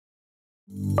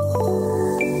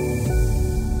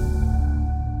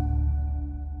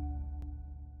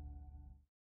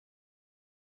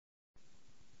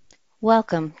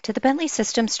Welcome to the Bentley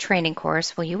Systems training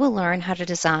course where you will learn how to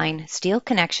design steel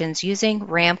connections using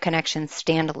RAM Connection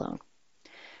Standalone.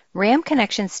 RAM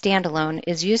Connection Standalone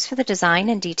is used for the design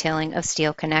and detailing of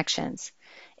steel connections.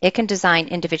 It can design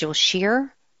individual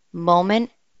shear,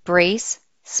 moment, brace,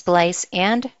 splice,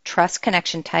 and truss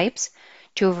connection types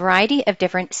to a variety of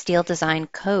different steel design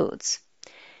codes.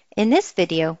 In this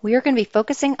video, we are going to be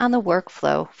focusing on the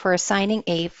workflow for assigning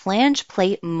a flange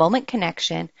plate moment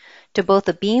connection to both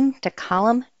a beam to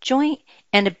column joint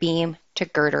and a beam to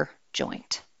girder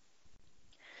joint.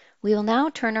 We will now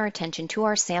turn our attention to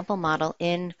our sample model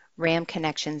in RAM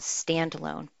Connections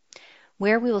Standalone,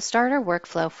 where we will start our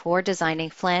workflow for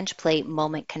designing flange plate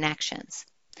moment connections.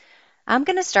 I'm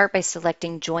going to start by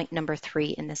selecting joint number 3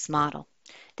 in this model.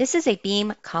 This is a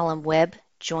beam column web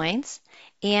joints,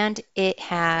 and it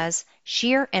has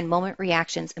shear and moment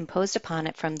reactions imposed upon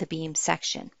it from the beam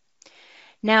section.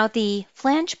 Now, the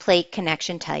flange plate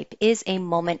connection type is a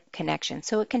moment connection,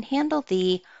 so it can handle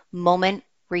the moment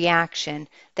reaction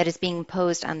that is being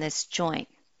imposed on this joint.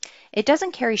 It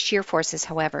doesn't carry shear forces,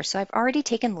 however, so I've already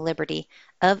taken the liberty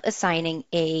of assigning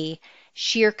a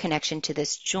shear connection to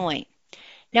this joint.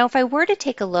 Now, if I were to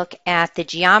take a look at the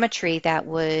geometry that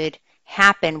would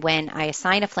happen when I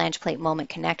assign a flange plate moment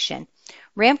connection,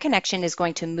 RAM connection is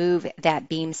going to move that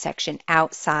beam section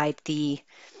outside the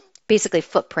basically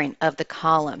footprint of the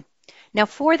column. Now,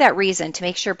 for that reason, to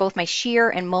make sure both my shear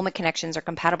and moment connections are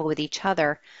compatible with each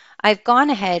other, I've gone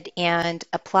ahead and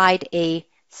applied a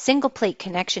single plate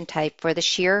connection type for the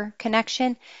shear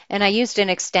connection, and I used an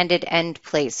extended end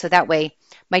plate, so that way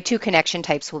my two connection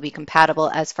types will be compatible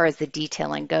as far as the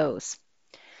detailing goes.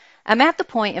 I'm at the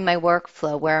point in my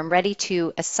workflow where I'm ready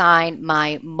to assign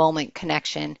my moment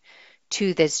connection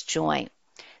to this joint.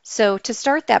 So to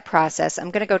start that process, I'm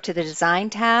going to go to the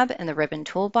Design tab in the ribbon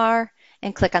toolbar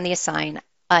and click on the Assign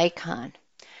icon.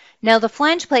 Now, the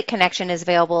flange plate connection is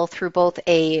available through both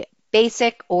a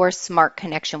basic or smart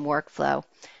connection workflow.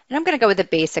 And I'm going to go with the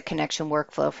basic connection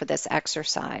workflow for this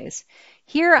exercise.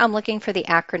 Here I'm looking for the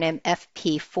acronym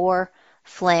FP4,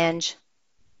 flange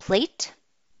plate.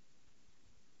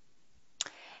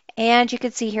 And you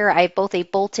can see here I have both a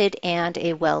bolted and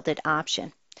a welded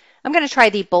option. I'm going to try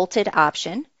the bolted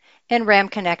option, and RAM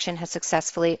Connection has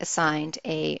successfully assigned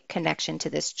a connection to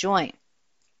this joint.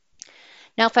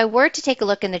 Now, if I were to take a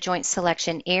look in the joint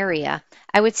selection area,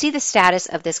 I would see the status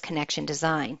of this connection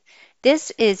design.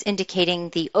 This is indicating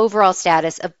the overall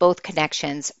status of both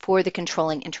connections for the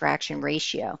controlling interaction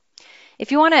ratio.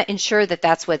 If you want to ensure that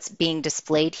that's what's being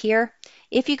displayed here,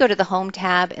 if you go to the Home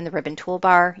tab in the ribbon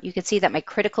toolbar, you can see that my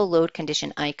critical load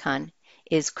condition icon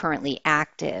is currently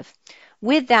active.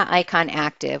 With that icon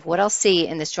active, what I'll see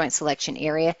in this joint selection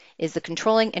area is the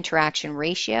controlling interaction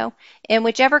ratio, and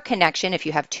whichever connection, if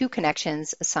you have two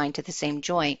connections assigned to the same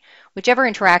joint, whichever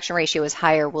interaction ratio is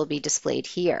higher will be displayed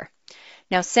here.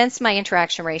 Now, since my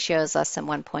interaction ratio is less than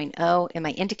 1.0 and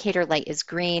my indicator light is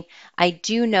green, I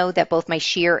do know that both my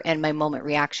shear and my moment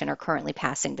reaction are currently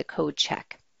passing the code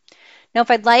check. Now,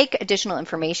 if I'd like additional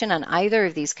information on either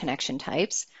of these connection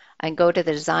types, I can go to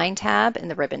the Design tab in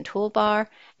the ribbon toolbar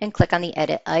and click on the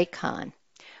Edit icon.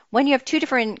 When you have two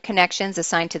different connections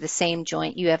assigned to the same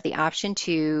joint, you have the option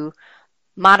to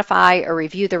modify or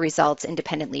review the results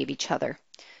independently of each other.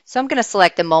 So I'm going to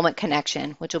select the moment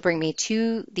connection, which will bring me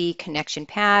to the connection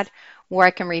pad where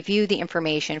I can review the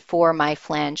information for my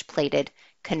flange plated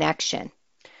connection.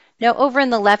 Now, over in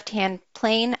the left-hand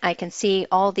plane, I can see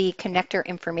all the connector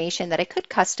information that I could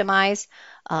customize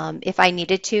if I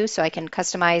needed to. So I can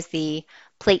customize the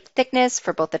plate thickness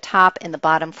for both the top and the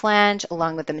bottom flange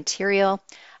along with the material.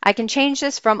 I can change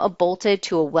this from a bolted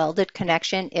to a welded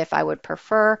connection if I would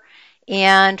prefer.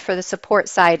 And for the support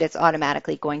side, it's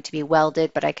automatically going to be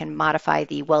welded, but I can modify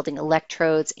the welding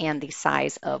electrodes and the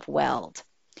size of weld.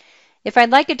 If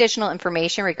I'd like additional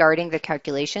information regarding the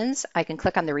calculations, I can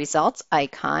click on the Results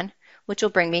icon, which will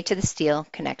bring me to the Steel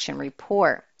Connection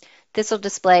Report. This will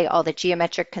display all the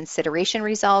geometric consideration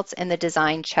results and the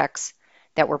design checks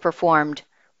that were performed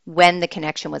when the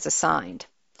connection was assigned.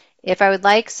 If I would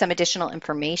like some additional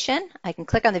information, I can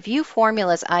click on the View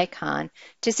Formulas icon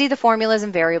to see the formulas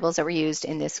and variables that were used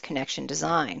in this connection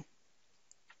design.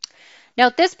 Now,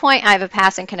 at this point, I have a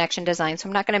passing connection design, so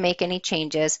I'm not going to make any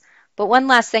changes. But one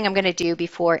last thing I'm going to do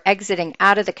before exiting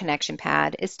out of the connection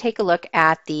pad is take a look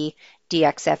at the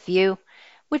DXF view,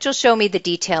 which will show me the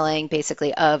detailing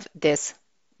basically of this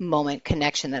moment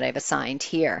connection that I've assigned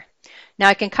here. Now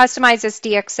I can customize this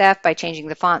DXF by changing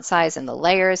the font size and the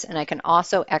layers, and I can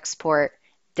also export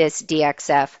this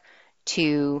DXF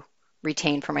to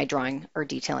retain for my drawing or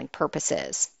detailing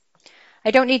purposes.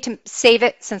 I don't need to save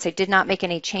it since I did not make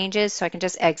any changes, so I can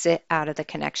just exit out of the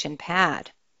connection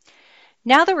pad.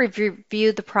 Now that we've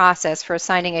reviewed the process for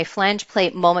assigning a flange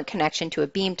plate moment connection to a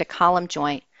beam to column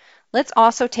joint, let's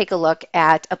also take a look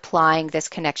at applying this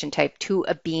connection type to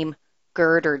a beam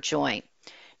girder joint.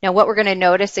 Now what we're going to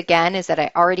notice again is that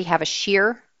I already have a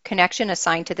shear connection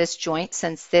assigned to this joint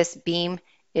since this beam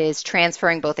is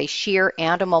transferring both a shear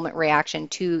and a moment reaction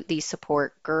to the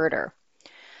support girder.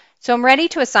 So I'm ready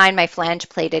to assign my flange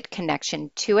plated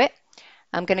connection to it.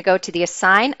 I'm going to go to the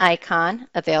Assign icon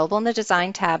available in the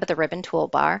Design tab of the ribbon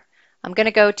toolbar. I'm going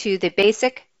to go to the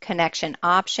Basic Connection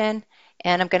option,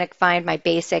 and I'm going to find my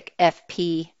basic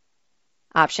FP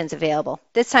options available.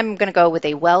 This time I'm going to go with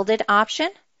a welded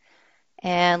option,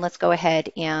 and let's go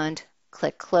ahead and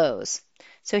click Close.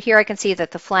 So here I can see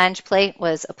that the flange plate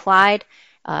was applied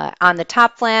on the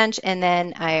top flange, and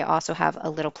then I also have a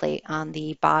little plate on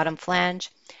the bottom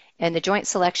flange. In the joint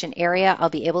selection area,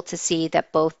 I'll be able to see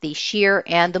that both the shear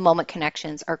and the moment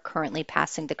connections are currently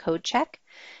passing the code check.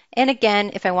 And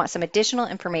again, if I want some additional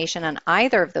information on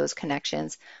either of those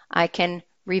connections, I can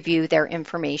review their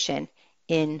information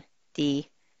in the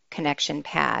connection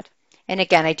pad. And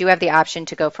again, I do have the option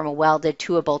to go from a welded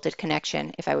to a bolted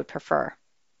connection if I would prefer.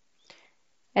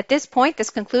 At this point, this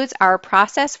concludes our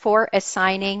process for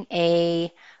assigning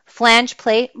a flange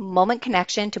plate moment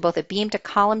connection to both a beam to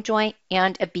column joint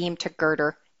and a beam to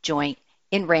girder joint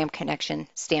in RAM connection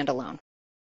standalone.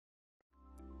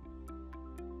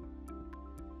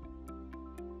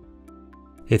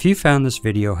 If you found this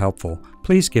video helpful,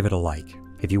 please give it a like.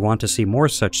 If you want to see more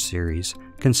such series,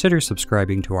 consider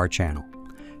subscribing to our channel.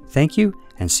 Thank you,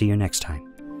 and see you next time.